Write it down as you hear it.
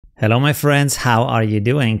Hello my friends, how are you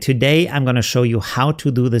doing? Today I'm going to show you how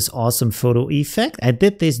to do this awesome photo effect. I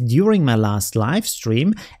did this during my last live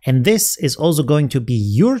stream, and this is also going to be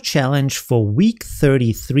your challenge for week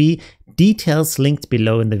 33. Details linked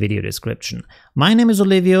below in the video description. My name is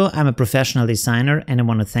Olivio, I'm a professional designer, and I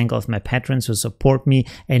want to thank all of my patrons who support me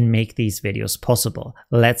and make these videos possible.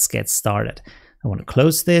 Let's get started. I want to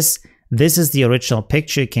close this. This is the original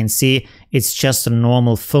picture. You can see it's just a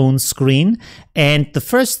normal phone screen. And the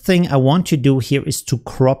first thing I want to do here is to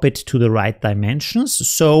crop it to the right dimensions.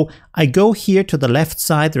 So I go here to the left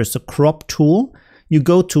side, there's a crop tool. You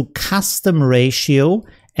go to custom ratio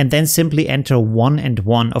and then simply enter 1 and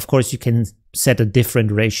 1. Of course, you can set a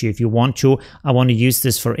different ratio if you want to. I want to use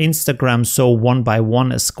this for Instagram, so 1 by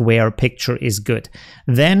 1, a square picture is good.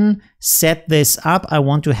 Then set this up. I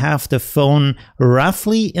want to have the phone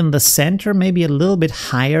roughly in the center, maybe a little bit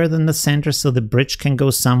higher than the center so the bridge can go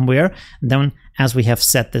somewhere. Then as we have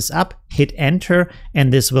set this up, hit enter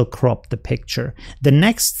and this will crop the picture. The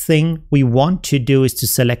next thing we want to do is to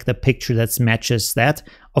select a picture that matches that.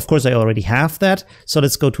 Of course, I already have that. So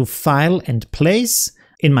let's go to File and Place.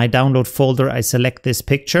 In my download folder, I select this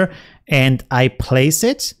picture and I place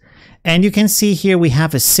it. And you can see here we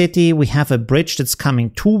have a city, we have a bridge that's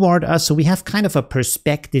coming toward us. So we have kind of a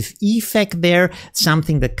perspective effect there,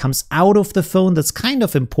 something that comes out of the phone. That's kind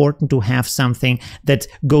of important to have something that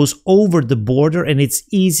goes over the border and it's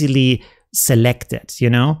easily selected,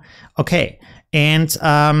 you know? Okay. And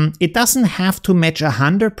it doesn't have to match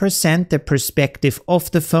 100% the perspective of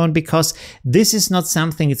the phone because this is not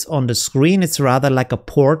something it's on the screen. It's rather like a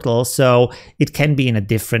portal. So it can be in a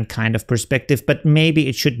different kind of perspective, but maybe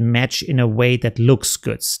it should match in a way that looks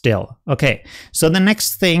good still. Okay, so the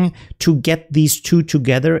next thing to get these two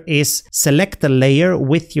together is select the layer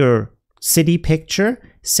with your city picture.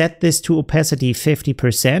 Set this to opacity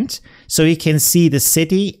 50% so you can see the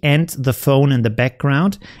city and the phone in the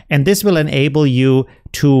background, and this will enable you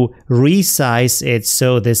to resize it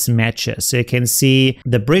so this matches. So you can see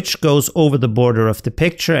the bridge goes over the border of the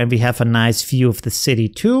picture and we have a nice view of the city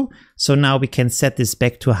too. So now we can set this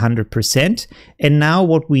back to 100%. And now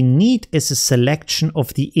what we need is a selection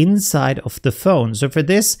of the inside of the phone. So for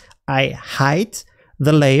this, I hide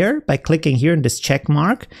the layer by clicking here in this check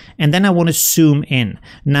mark, and then I want to zoom in.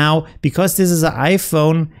 Now, because this is an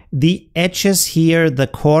iPhone, the edges here, the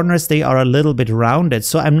corners, they are a little bit rounded.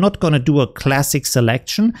 So I'm not going to do a classic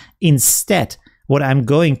selection. Instead, what I'm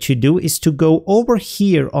going to do is to go over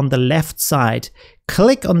here on the left side,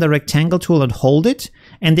 click on the rectangle tool and hold it.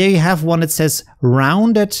 And there you have one that says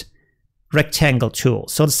rounded rectangle tool.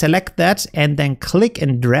 So select that and then click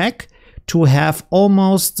and drag to have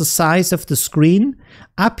almost the size of the screen.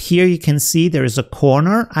 Up here you can see there is a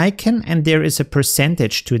corner icon and there is a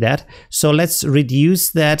percentage to that. So let's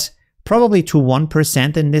reduce that probably to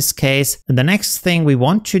 1% in this case. And the next thing we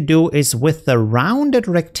want to do is with the rounded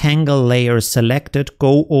rectangle layer selected,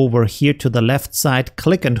 go over here to the left side,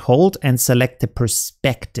 click and hold and select the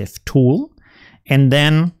perspective tool. And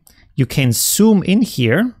then you can zoom in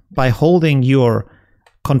here by holding your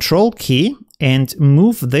control key and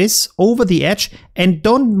move this over the edge, and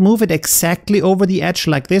don't move it exactly over the edge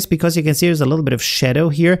like this because you can see there's a little bit of shadow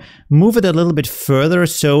here. Move it a little bit further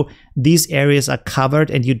so these areas are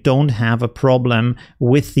covered and you don't have a problem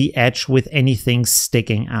with the edge with anything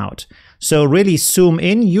sticking out. So really zoom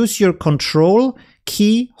in, use your control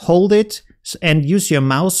key, hold it and use your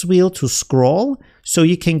mouse wheel to scroll so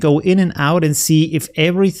you can go in and out and see if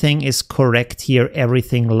everything is correct here,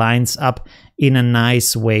 everything lines up in a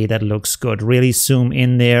nice way that looks good. Really zoom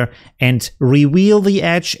in there and reveal the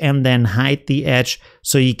edge and then hide the edge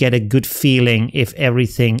so you get a good feeling if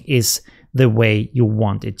everything is the way you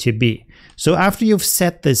want it to be. So after you've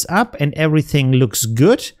set this up and everything looks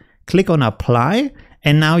good, click on apply.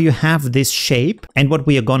 And now you have this shape, and what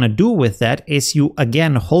we are going to do with that is you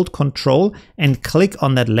again hold control and click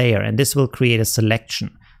on that layer, and this will create a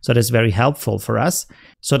selection. So that's very helpful for us.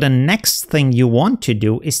 So the next thing you want to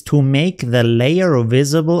do is to make the layer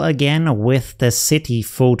visible again with the city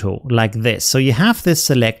photo like this. So you have this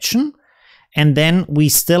selection, and then we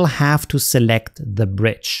still have to select the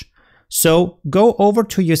bridge. So go over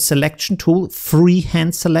to your selection tool,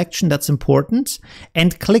 freehand selection, that's important,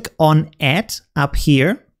 and click on Add up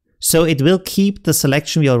here. So it will keep the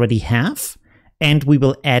selection we already have, and we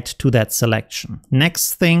will add to that selection.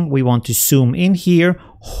 Next thing, we want to zoom in here,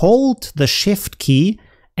 hold the Shift key,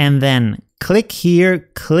 and then click here,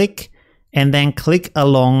 click, and then click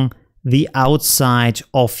along the outside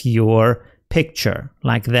of your picture,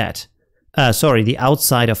 like that. The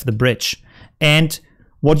outside of the bridge. And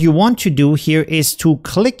what you want to do here is to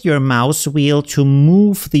click your mouse wheel to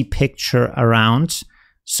move the picture around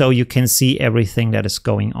so you can see everything that is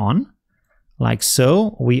going on. Like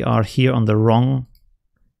so. We are here on the wrong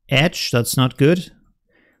edge. That's not good.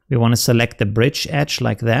 We want to select the bridge edge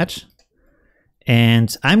like that.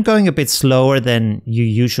 And I'm going a bit slower than you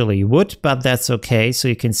usually would, but that's okay. So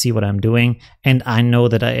you can see what I'm doing. And I know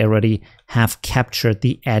that I already have captured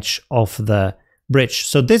the edge of the bridge.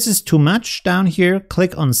 So this is too much down here.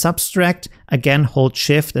 Click on Subtract. Again, hold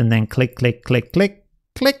Shift and then click, click, click, click,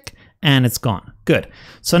 click, and it's gone. Good.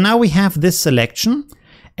 So now we have this selection.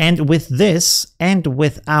 And with this and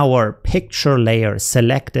with our picture layer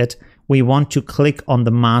selected, we want to click on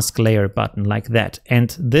the mask layer button like that.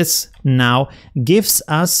 And this now gives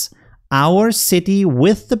us our city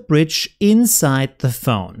with the bridge inside the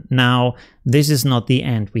phone. Now, this is not the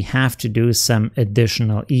end. We have to do some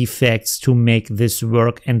additional effects to make this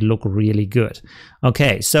work and look really good.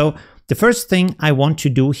 Okay, so the first thing I want to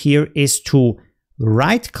do here is to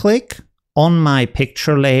right click on my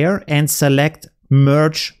picture layer and select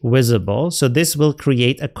Merge Visible. So this will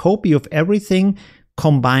create a copy of everything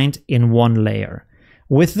combined in one layer.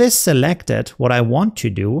 With this selected, what I want to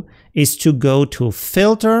do is to go to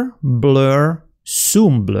Filter, Blur,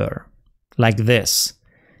 Zoom Blur, like this.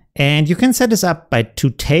 And you can set this up to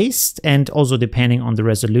taste, and also depending on the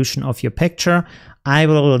resolution of your picture. I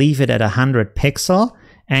will leave it at 100 pixel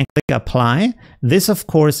and click Apply. This, of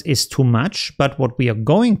course, is too much, but what we are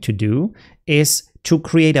going to do is to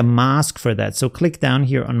create a mask for that. So click down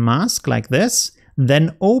here on Mask like this,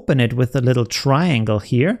 then open it with the little triangle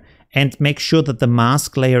here and make sure that the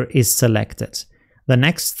mask layer is selected. The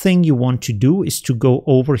next thing you want to do is to go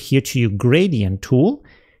over here to your gradient tool,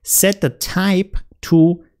 set the type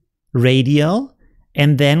to radial,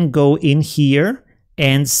 and then go in here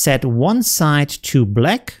and set one side to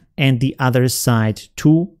black and the other side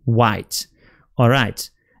to white. All right.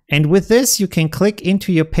 And with this, you can click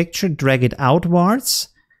into your picture, drag it outwards,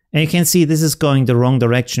 and you can see this is going the wrong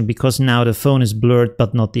direction because now the phone is blurred,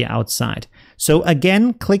 but not the outside. So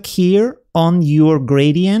again, click here on your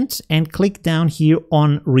gradient and click down here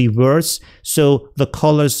on reverse. So the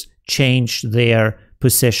colors change their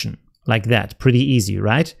position like that. Pretty easy,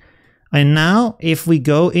 right? And now if we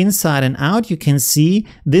go inside and out, you can see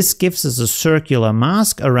this gives us a circular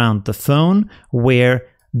mask around the phone where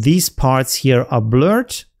these parts here are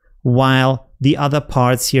blurred, while the other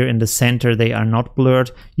parts here in the center, they are not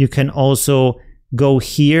blurred. You can also go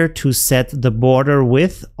here to set the border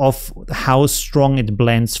width of how strong it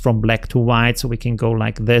blends from black to white. So we can go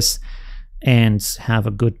like this and have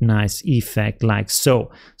a good, nice effect like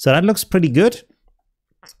so. So that looks pretty good.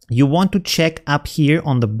 You want to check up here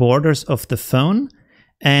on the borders of the phone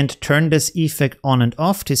and turn this effect on and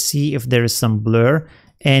off to see if there is some blur.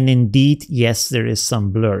 And indeed, yes, there is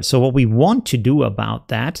some blur. So what we want to do about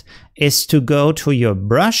that is to go to your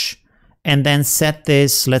brush and then set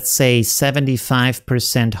this, let's say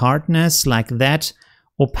 75% hardness like that.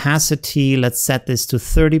 Opacity, let's set this to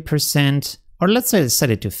 30%, or let's say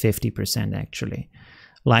set it to 50% actually,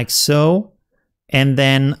 like so. And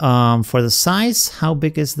then for the size, how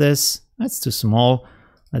big is this? That's too small.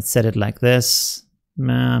 Let's set it like this,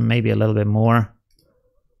 maybe a little bit more,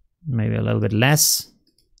 maybe a little bit less.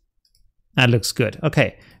 That looks good.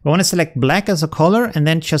 Okay, we want to select black as a color and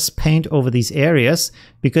then just paint over these areas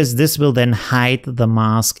because this will then hide the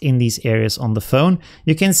mask in these areas on the phone.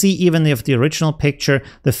 You can see even if the original picture,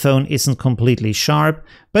 the phone isn't completely sharp,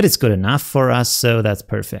 but it's good enough for us, so that's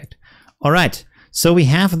perfect. All right, so we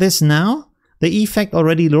have this now. The effect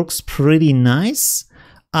already looks pretty nice.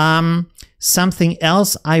 Something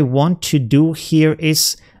else I want to do here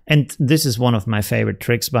is, and this is one of my favorite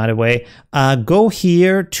tricks, by the way, go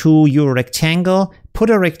here to your rectangle,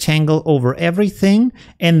 put a rectangle over everything,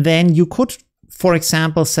 and then you could, for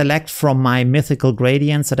example, select from my mythical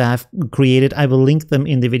gradients that I've created. I will link them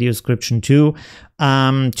in the video description too,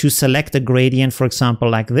 to select a gradient, for example,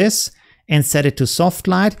 like this, and set it to soft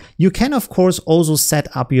light. You can, of course, also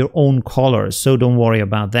set up your own colors, so don't worry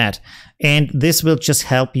about that. And this will just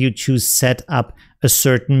help you to set up a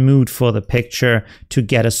certain mood for the picture, to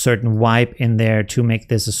get a certain vibe in there, to make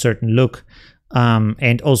this a certain look,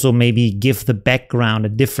 and also maybe give the background a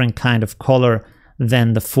different kind of color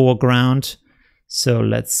than the foreground. So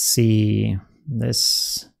let's see,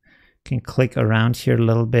 this can click around here a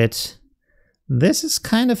little bit. This is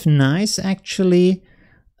kind of nice, actually.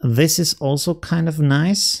 This is also kind of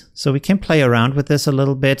nice. So we can play around with this a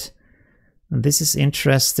little bit. This is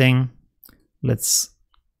interesting. Let's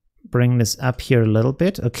bring this up here a little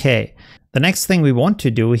bit. Okay. The next thing we want to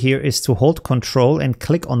do here is to hold Control and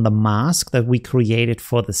click on the mask that we created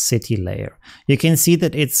for the city layer. You can see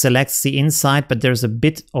that it selects the inside, but there's a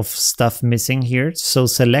bit of stuff missing here. So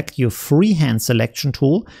select your freehand selection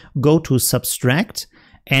tool, go to Subtract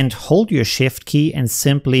and hold your Shift key and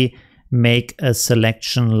simply make a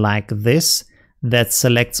selection like this that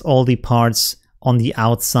selects all the parts on the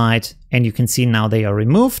outside, and you can see now they are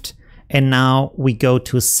removed. And now we go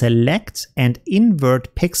to Select and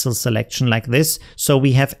invert pixel selection like this. So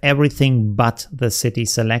we have everything but the city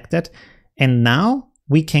selected. And now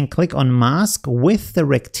we can click on Mask with the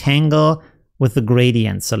rectangle with the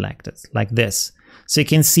gradient selected like this. So you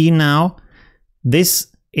can see now this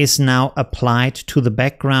is now applied to the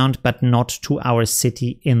background, but not to our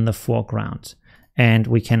city in the foreground. And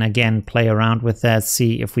we can again play around with that,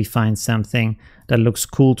 see if we find something that looks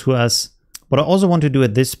cool to us. What I also want to do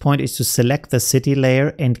at this point is to select the city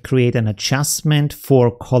layer and create an adjustment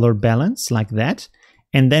for color balance like that.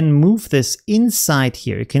 And then move this inside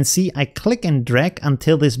here. You can see I click and drag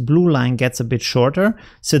until this blue line gets a bit shorter.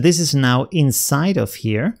 So this is now inside of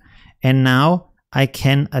here. And now I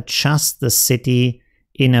can adjust the city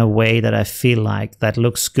in a way that I feel like that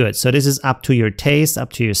looks good. So this is up to your taste,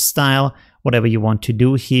 up to your style, whatever you want to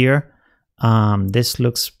do here. This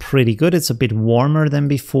looks pretty good. It's a bit warmer than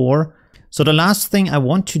before. So the last thing I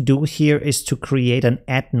want to do here is to create an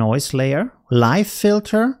add noise layer, live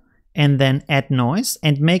filter, and then add noise,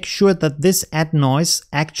 and make sure that this add noise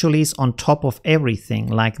actually is on top of everything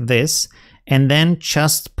like this. And then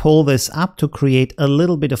just pull this up to create a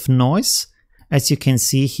little bit of noise. As you can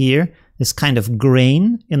see here, this kind of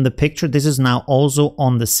grain in the picture. This is now also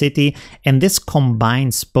on the city, and this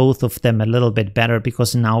combines both of them a little bit better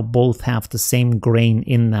because now both have the same grain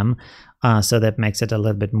in them. So that makes it a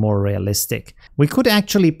little bit more realistic. We could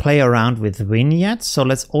actually play around with vignettes. So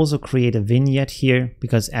let's also create a vignette here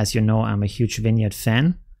because, as you know, I'm a huge vignette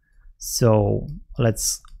fan. So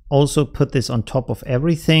let's also put this on top of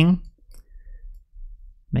everything.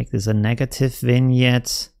 Make this a negative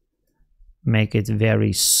vignette. Make it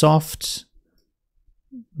very soft.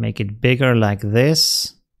 Make it bigger like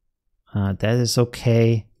this. That is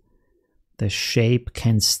okay. The shape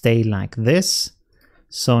can stay like this.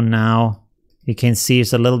 So now you can see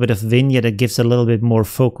it's a little bit of vignette that gives a little bit more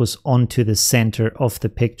focus onto the center of the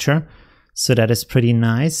picture. So that is pretty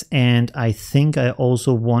nice. And I think I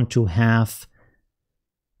also want to have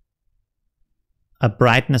a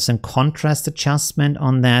brightness and contrast adjustment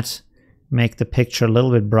on that. Make the picture a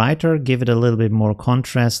little bit brighter, give it a little bit more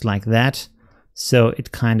contrast like that. So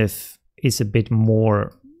it kind of is a bit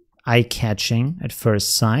more eye-catching at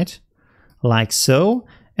first sight, like so.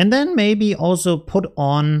 And then maybe also put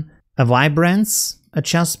on a vibrance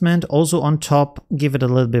adjustment also on top, give it a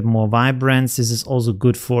little bit more vibrance. This is also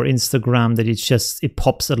good for Instagram, that it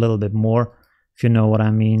pops a little bit more, if you know what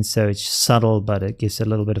I mean. So it's subtle, but it gives a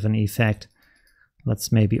little bit of an effect.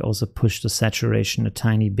 Let's maybe also push the saturation a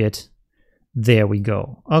tiny bit. There we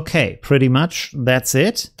go. Okay, pretty much that's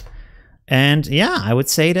it. And yeah, I would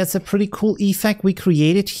say that's a pretty cool effect we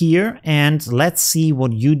created here. And let's see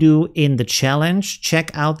what you do in the challenge.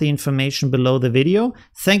 Check out the information below the video.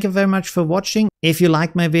 Thank you very much for watching. If you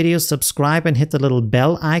like my videos, subscribe and hit the little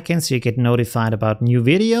bell icon so you get notified about new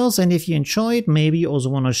videos. And if you enjoy it, maybe you also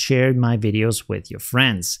want to share my videos with your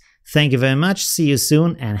friends. Thank you very much. See you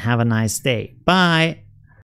soon and have a nice day. Bye.